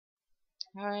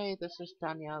Hi, this is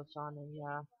Danielle Zana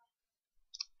here.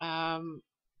 I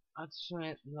just want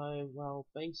to know, well,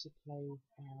 basically,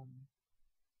 I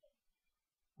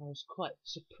was quite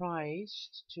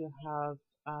surprised to have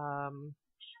um,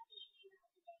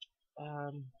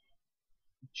 um,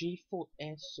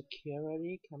 G4S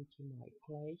security come to my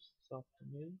place this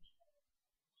afternoon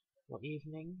or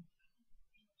evening.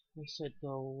 They said they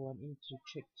wanting to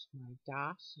check my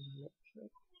gas and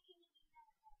electric.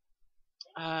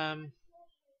 Um,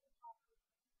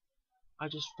 I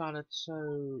just found it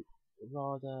so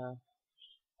rather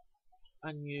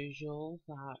unusual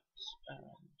that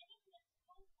um,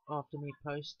 after me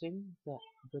posting that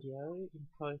video in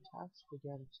protest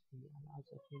against the allies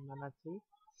of humanity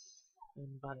and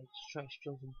about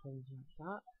extraterrestrials and things like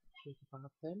that, speak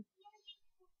about them,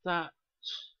 that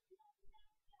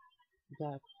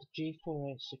that the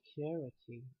G4S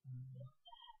security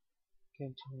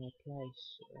came to my place.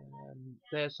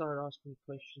 They started asking me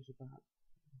questions about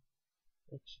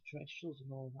extraterrestrials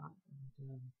and all that,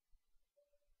 and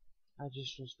I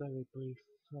just was very brief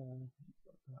about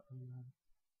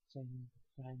saying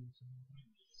friends and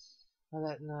all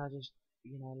that. And I just,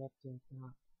 left it at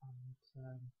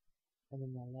that, and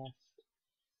then I left.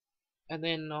 And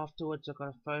then afterwards I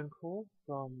got a phone call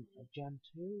from a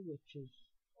gentoo, which is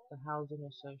the housing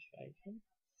association,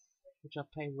 which I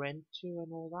pay rent to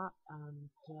and all that, and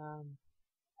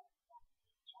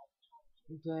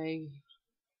they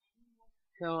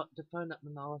they phoned up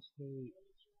and asked me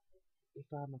if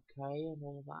I'm okay and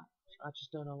all that. I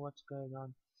just don't know what's going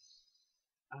on,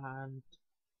 and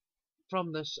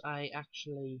from this I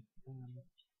actually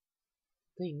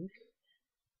think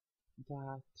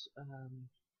that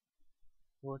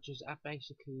which is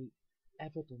basically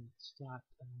evidence that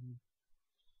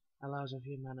allies of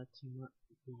humanity might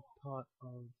be part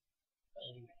of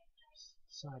a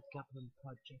side government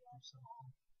project or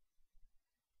something.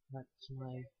 That's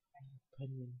my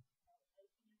opinion.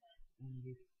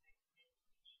 Um,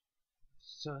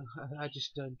 so I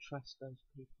just don't trust those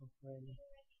people really.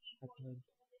 I don't.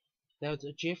 There was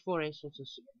a G4S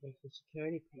was the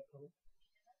security people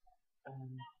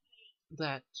um,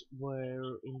 that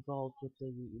were involved with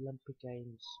the Olympic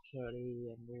Games security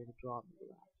and all the drama of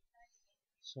that.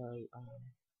 So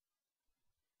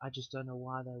I just don't know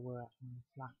why they were at my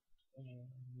flat and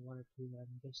wanted to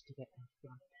investigate my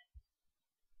flat.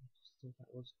 I just thought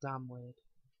that was damn weird.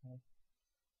 Okay.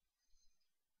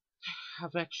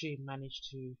 I've actually managed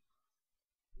to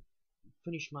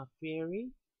finish my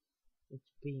theory. It's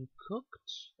being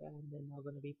cooked, and then I'm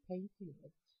going to be painting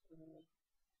it.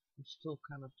 I'm still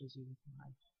kind of busy with my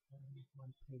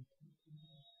painting.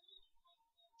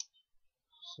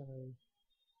 So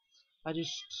I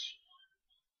just,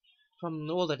 from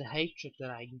all that hatred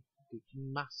that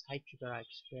mass hatred that I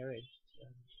experienced,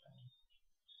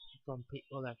 from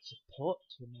people that support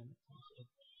humanity,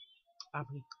 I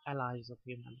mean allies of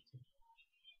humanity,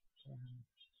 um,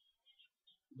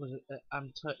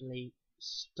 I'm totally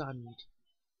stunned.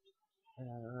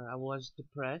 I was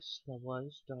depressed, I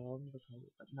was down, but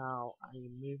now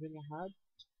I'm moving ahead.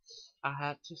 I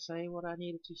had to say what I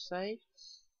needed to say,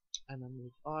 and I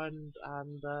move on,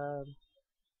 and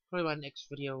probably my next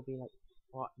video will be like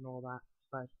what and all that,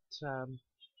 but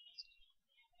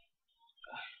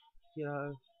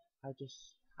I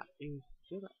just had to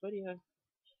do that video.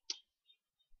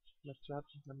 Let's wrap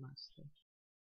the master.